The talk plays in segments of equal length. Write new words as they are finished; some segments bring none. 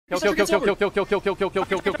Kill.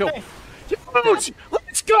 Huge!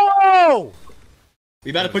 Let's go!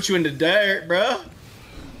 We about to put you in the dirt, bro.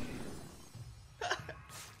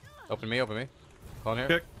 Open me. Call in here.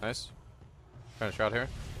 Kick. Nice. Trying to shroud here.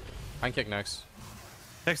 I can kick next.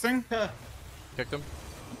 Texting. Kicked him.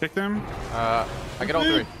 Kick them. I get all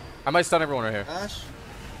three. I might stun everyone right here. Ash.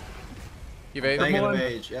 Evade. Bang in the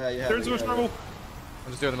mage. Yeah, you have There's so much trouble.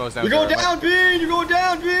 I'm just doing the most damage. You're going down, Bean! You're going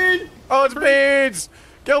down, Bean! Oh, it's Beans!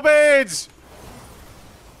 Kill Beans!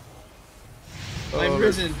 I'm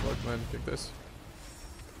prison. Fuck, man. Kick this.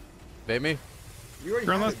 Bait me? You already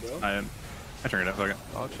Ground have left. it, bro. I turned it up. Fuck it.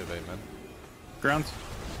 Oh, shit, bait, man. Ground.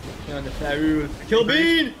 Kill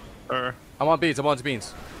Bean! Or. I'm on Beans.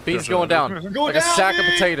 Beans Sure, going down. Go like down, a sack Bean!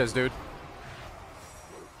 of potatoes, dude.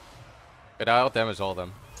 It out damage all of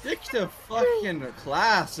them. Stick to fucking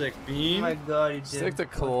classic, Bean. Oh my god, you did. Stick to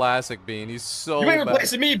classic Bean. He's so You ain't bad.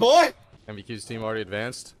 replacing me, boy! MVQ's team already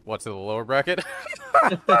advanced. What's to the lower bracket?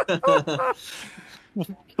 What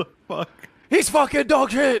the fuck? He's fucking dog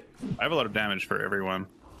shit! I have a lot of damage for everyone.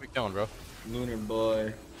 Keep going, bro. Lunar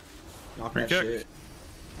boy. Knock that kick. shit.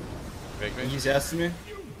 Fake me. He's asking me.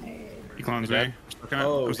 He clones Okay. me. Okay.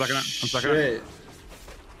 Oh, I'm stuck in it. I'm stuck in it. shit.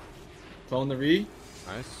 Clone the re.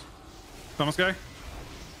 Nice. Thomas guy.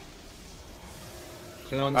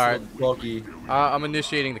 Clone this Alright. little bulky. I'm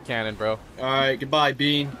initiating the cannon, bro. Alright, goodbye,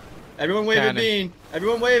 Bean. Everyone wave Cannon. at Bean.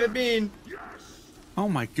 Everyone wave at Bean. Oh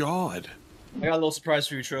my god. I got a little surprise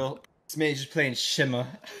for you, Trill. This mage is playing Shimmer.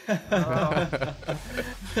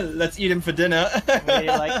 Let's eat him for dinner. Way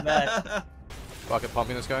like that. Bucket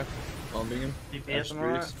pumping this guy. Bombing him. DPS him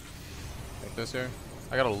alright. Like this here.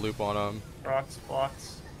 I got a loop on him. Rocks,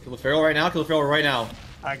 blocks. Kill the Feral right now. Kill the Feral right now.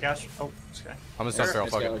 I got you. Oh, this guy. I'm gonna stun Feral.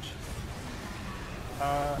 Nice Fuck it. gouge.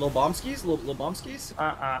 Uh, Little bomb skis? Little bomb skis?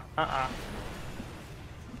 Oh,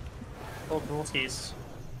 dual skis.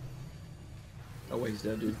 Oh wait, he's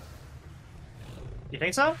dead, dude. You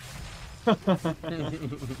think so?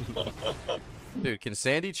 Dude, can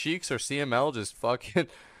Sandy Cheeks or CML just fucking...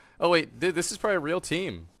 Oh wait, dude, this is probably a real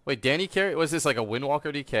team. Wait, Danny Carey? Was this like a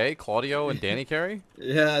Windwalker DK? Claudio and Danny Carey?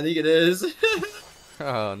 Yeah, I think it is.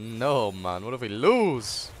 Oh no, man. What if we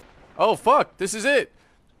lose? Oh fuck, this is it.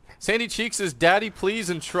 Sandy Cheeks is Daddy Please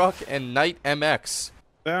and Truck and Knight MX.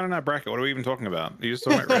 They're in that bracket. What are we even talking about? You just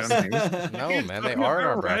talking about random things. No, man, they are in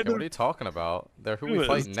our bracket. What are you talking about? They're who we Who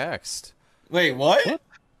fight is? next. Wait, what?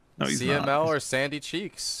 No, he's CML not. or Sandy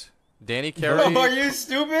Cheeks? Danny Carey? Bro, are you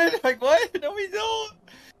stupid? Like what? No, we don't.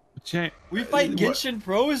 We fight What? Genshin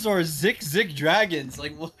Pros or Zik Dragons.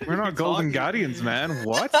 Like what? We're not Golden Guardians, man.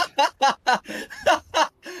 What?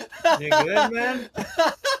 You good, man?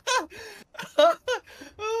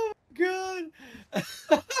 Oh god.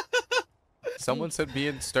 Someone said me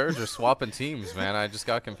and Sturge are swapping teams, man. I just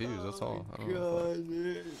got confused. That's all. I don't know. God,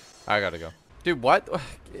 dude. I gotta go. Dude, what?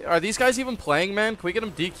 Are these guys even playing, man? Can we get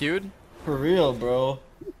them DQ'd? For real, bro.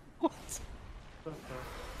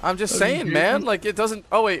 I'm just saying, man. Like, it doesn't...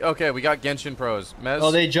 Oh, wait. Okay, we got Genshin Pros. Mez? Oh,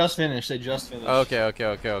 they just finished. Okay.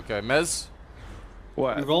 Mez?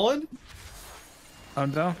 What? You rolling?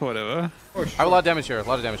 I'm down for whatever. Or I have a lot of damage here.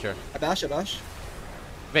 I bash.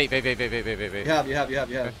 Wait. You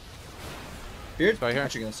have. Beard? Right here.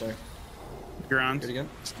 Actually, gonna sorry. Ground. Beard again.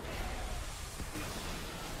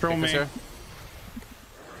 Troll Take me. this here.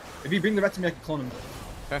 If you bring the rat to me, I can clone him.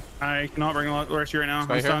 I cannot bring a lot of right now. I'm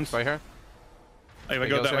Right here. stunned. Right here. If I He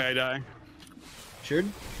go goes that way, here. I die. Sure.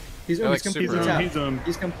 He's They're, like, completely super- tapped.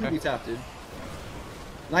 He's completely tapped, dude.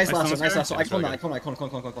 Nice Nice last one. Thomas I clone guy. that. I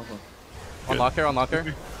clone. Unlock her.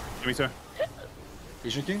 Give me two.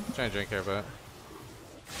 He's drinking? Trying to drink here, but...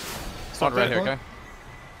 Stop Spawn right that. here, okay?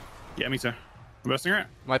 Yeah, me too. I'm busting it.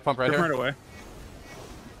 Might pump right Rip here. right away.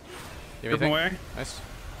 Give Rip me him anything? away. Nice.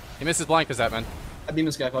 He misses blind because that, man. I beam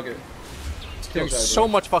this guy, fuck it. Doing so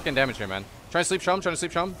much fucking damage here, man. Trying to sleep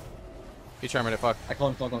Chum. He charmed it, fuck. I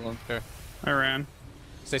clone. Here. I ran.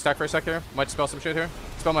 Stay stacked for a sec here. Might spell some shit here.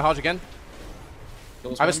 Spell my Hodge again.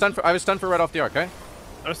 Kill this I was one. stunned for right off the arc, okay?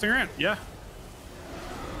 Busting it. Yeah.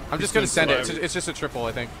 I'm just He's gonna gonna send it. survive. It's just a triple,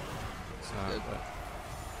 I think. It's not, Good. but-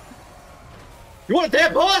 You want a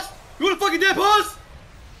dead boss? You want a fucking dead boss?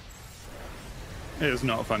 It is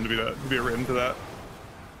not fun to be that. To be written to that.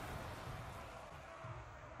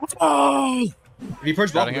 Oh! If you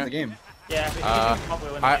purge Got block it win here. the game. Yeah, we Uh, can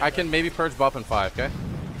probably win the I game. can maybe purge Bop in 5, okay?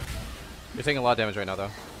 You're taking a lot of damage right now, though.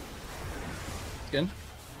 Skin.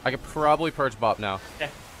 I could probably purge Bop now. Okay.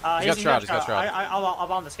 He's got shroud. I'll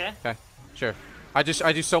bomb this, okay? Okay, sure. I do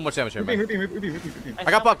so much damage here, man. Rip.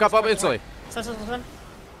 I got Bop instantly. Stun.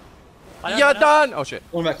 Yeah, done! Oh, shit.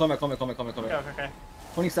 Clone back. Okay.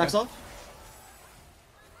 20 stacks off.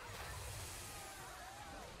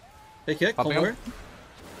 Hey, kick. Popping Over. him.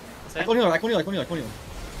 I can heal.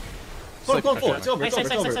 Slick Go on, pressure. It's over. Nice, It's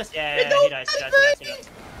nice, over. nice, It's over. nice. Yeah, he dies.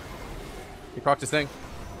 He procced his thing.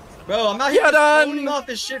 Bro, I'm not Yeah, here done. loading off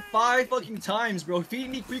this shit 5 fucking times, bro. Feed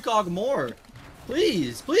me precog more.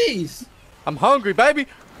 Please, please. I'm hungry, baby.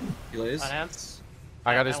 Delays. Enhance.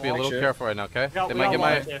 I gotta just be a little Shit. careful right now, okay?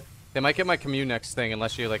 They might get my commune next thing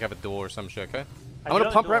unless you like have a duel or some shit, okay? I'm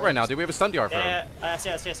gonna pump red right now, dude. We have a stun DR for him. Yeah, I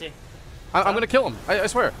see. I'm gonna kill him. I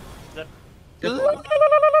swear.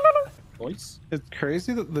 Voice. It's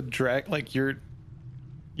crazy that the drag, like you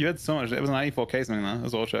had so much. It was 94k something though. It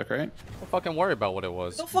was all check, right? Don't fucking worry about what it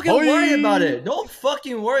was. Don't fucking worry about it. Don't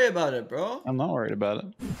fucking worry about it, bro. I'm not worried about it.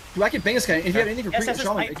 Dude, I can bang this guy. If you have anything for pre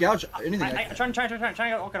shaman, gouge anything. Try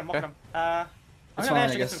to walk him. I'm That's gonna fine, I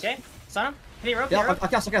manage to get guess. him, okay? Stun him. Hit it, rope. Yeah, I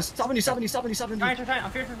cast. Stop him. Try.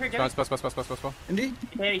 I'm fear. Go on, spell. MD.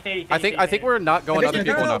 Fade. I think we're not going other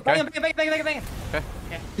people enough, okay? Bang.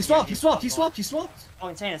 He swapped. Oh,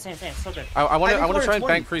 insane. So good. I want to try and 20.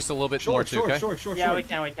 bank priest a little bit more too, okay? Sure. Yeah, we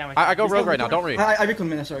can. I go rogue right now. Don't re. I recon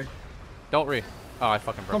man, sorry. Don't re. Oh, I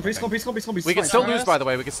fucking broke. Come, priest. We can still lose, by the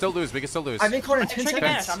way. We can still lose. I've been caught in I 10 can trigger seconds.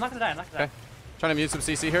 vanish. I'm not gonna die. Trying to mute some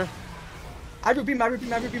CC here. I repeat.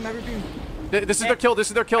 This is their kill. I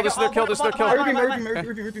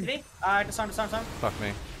repeat. Disarm. Fuck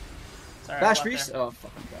me. Sorry. Bash priest. Oh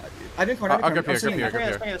fucking god, dude. I've been caught. I'll grip here. String us.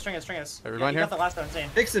 Hey, rewind You here. got the last one, insane.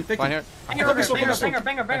 Fix it. Fine here. Banger.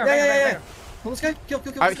 Yeah. Kill this guy. Kill.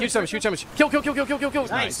 Alright, huge damage. Kill.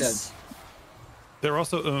 Nice. They're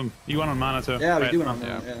also you went on mana too. Yeah, we right? do it on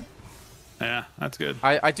Yeah. that. Yeah. Yeah, that's good.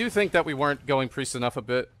 I do think that we weren't going priest enough a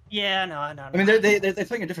bit. Yeah, no. I mean, they're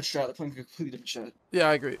playing a different strat. They're playing a completely different strat. Yeah,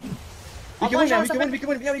 I agree. We can win, man. We can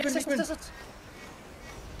win. Yeah, we can win. He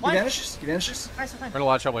What? vanishes. Nice. We're in a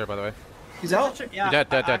lot of trouble here, by the way. He's out. Yeah. You're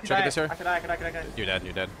dead. I Check it this here. I could die. You're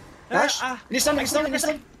dead. Bash. He's stunned.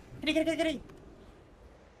 Get it.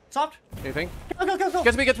 Stopped. Anything? Go.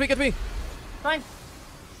 Get to me. Fine.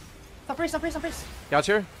 Stop priest. Gouge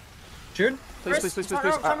here. Cheered. Please.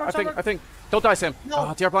 Start. I think. Don't die, Sam. No.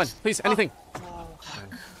 Oh, DR blind. Please, anything.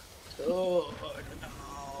 Oh,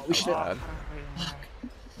 we should. Bad.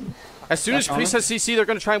 As soon as priest has CC, they're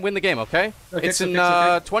gonna try and win the game. Okay? Okay, It's in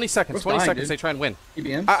okay. 20 seconds. We're 20 fine, seconds. dude. They try and win.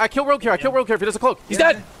 EBM. I kill rogue here. If he does a cloak, he's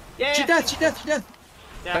dead. Yeah. She dead.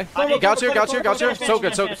 Okay. Okay. Gouge here. Finish, So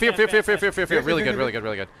good. So finish, fear. finish. Really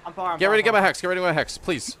good. I'm far. Get ready to get my hex.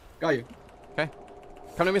 Please. Got you. Okay.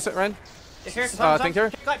 Come to me, Ren. If you're Think here.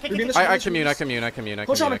 I commune.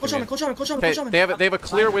 Coach Shaman. Okay, they have a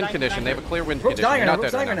clear win condition. Rogue's dying You're right not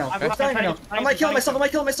dead right now. now. Rogue's dying right now. I might kill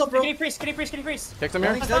myself, bro. Kitty priest. Kick them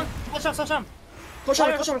here. He's dead. Touch him. Coach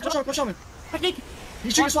Shaman. Technique.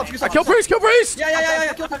 He's trigger swap. Kill priest.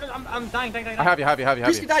 Yeah. Kill. I'm dying. I have you.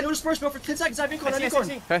 Priest can die. No disperse, bro. For 10 seconds. I've been caught.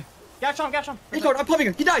 Okay. Gash him. I'm pumping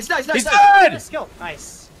him. He dies. He's dead. Skill.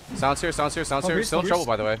 Nice. Sounds here. Priest, Still in trouble,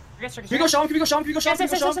 by the way. Can we go Shaman?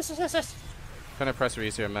 Yes. Trying to press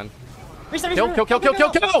Reese here, man. Priest. Kill.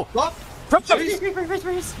 Flop.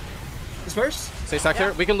 Priest. Disperse. Stay stacked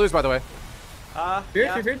here. We can lose, by the way.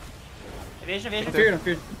 Feared. Evasion. Feared.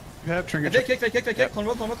 You have trinket. Kick. Clone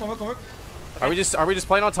work. Are we just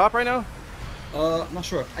playing on top right now? I'm not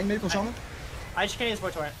sure. I can maybe go Shaman. I just can't use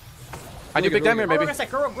Void Torrent. I do big damage here, maybe.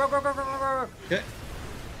 Grow. Okay.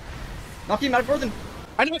 Knock him out of Burden.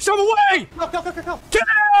 I need to shove away. Go.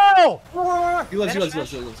 Kill. He lives.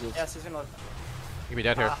 Yes, he's gonna live. He can be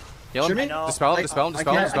dead here. Kill Sure me? him. No. Dispel him. Step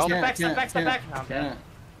back. No, I'm dead.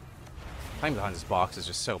 Time behind this box is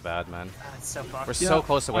just so bad, man. It's so fucked. We're so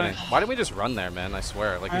close to winning. Why didn't we just run there, man? I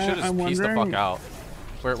swear. Like, we should have just pieced the fuck out.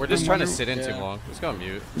 We're just trying to sit in too long. Let's go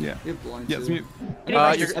mute. Yeah. You're blind. Yes, mute.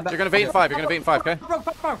 You're gonna bait in 5.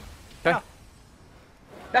 Okay.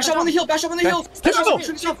 Bash up on the hill.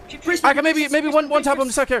 I can maybe one tap him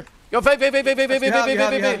a sec here. Yo, wait. You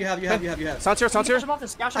have. Sounds here. Gash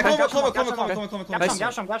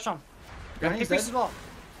him. Kick priest as well.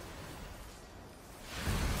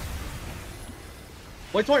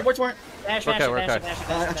 Wait, Vanish. Okay.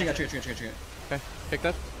 I trigger. Okay, kick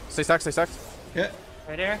that. Stay stacked. Yeah.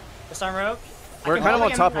 Right there. Disarm rogue. We're kind of on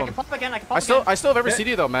top of I him. can pop again. I still have every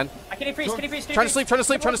CD though, man. I can priest. Trying to sleep.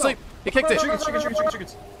 He kicked it.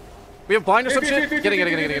 Triggers. We have blind or some shit. Get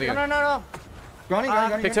it. No. Grounding.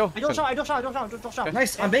 Kick tail. I don't shot.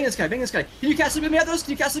 Nice. I'm banging this guy. Can you cast sleep with me at those?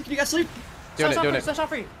 Can you cast sleep? Doing it. Shot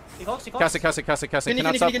free. He goes. Cast it. Cannot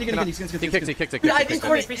stop. He kicked it. Dude, I've been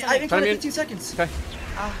caught 15 seconds. Okay.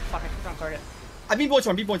 Fuck. I clicked on target. I've been void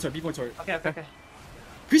sword. Okay.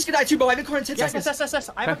 Priest can die too, bro. I've been caught in 10 seconds. Yes.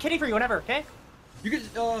 I have a kitty for you whenever, okay? You could,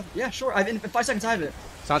 yeah, sure. I've in 5 seconds. I have it.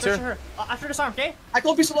 Sounds here. Sure. After disarm, okay? I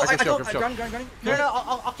call Priest. I Grip call shield. grounding. No,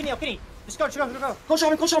 I'll kitty. Just go, go, go, go. Go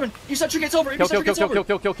shaman, go shaman. You said gates over. Kill, kill, kill, kill,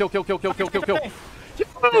 kill, kill, kill, kill, kill, kill, kill, kill, kill, kill.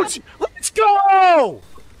 Huge! Let's go!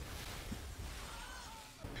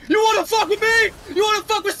 You wanna fuck with me? You wanna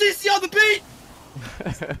fuck with CC on the beat?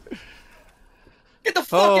 Get the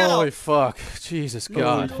fuck out! Holy fuck. Jesus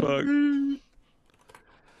God. Fuck.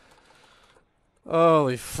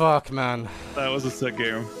 Holy fuck, man. That was a sick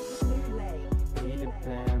game. Peter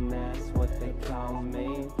Pan, that's what they call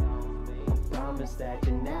me. Promise that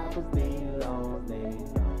you never be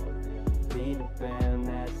lonely.